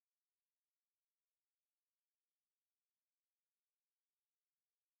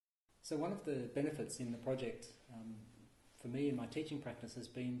So one of the benefits in the project for me in my teaching practice has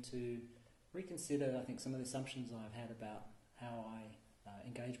been to reconsider, I think, some of the assumptions I've had about how I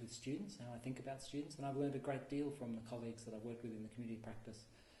engage with students, how I think about students, and I've learned a great deal from the colleagues that I've worked with in the community practice,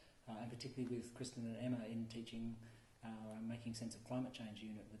 and particularly with Kristen and Emma in teaching our Making Sense of Climate Change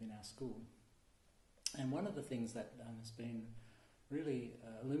unit within our school. And one of the things that has been really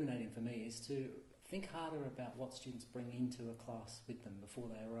illuminating for me is to think harder about what students bring into a class with them before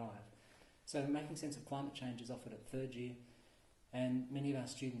they arrive. So Making Sense of Climate Change is offered at third year, and many of our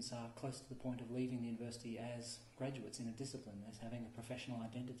students are close to the point of leaving the university as graduates in a discipline, as having a professional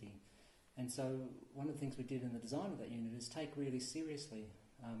identity. And so one of the things we did in the design of that unit is take really seriously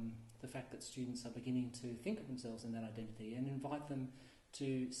the fact that students are beginning to think of themselves in that identity and invite them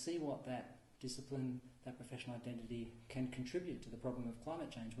to see what that discipline, that professional identity can contribute to the problem of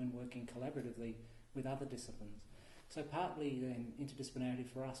climate change when working collaboratively with other disciplines. So partly then interdisciplinarity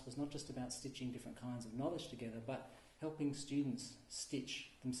for us was not just about stitching different kinds of knowledge together, but helping students stitch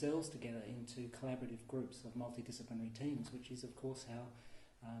themselves together into collaborative groups of multidisciplinary teams, which is of course how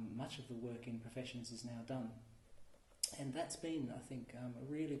much of the work in professions is now done. And that's been, I think,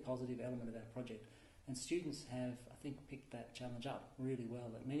 a really positive element of our project. And students have, I think, picked that challenge up really well,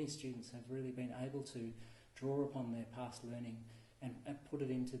 that many students have really been able to draw upon their past learning and put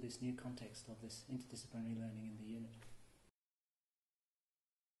it into this new context of this interdisciplinary learning in the unit.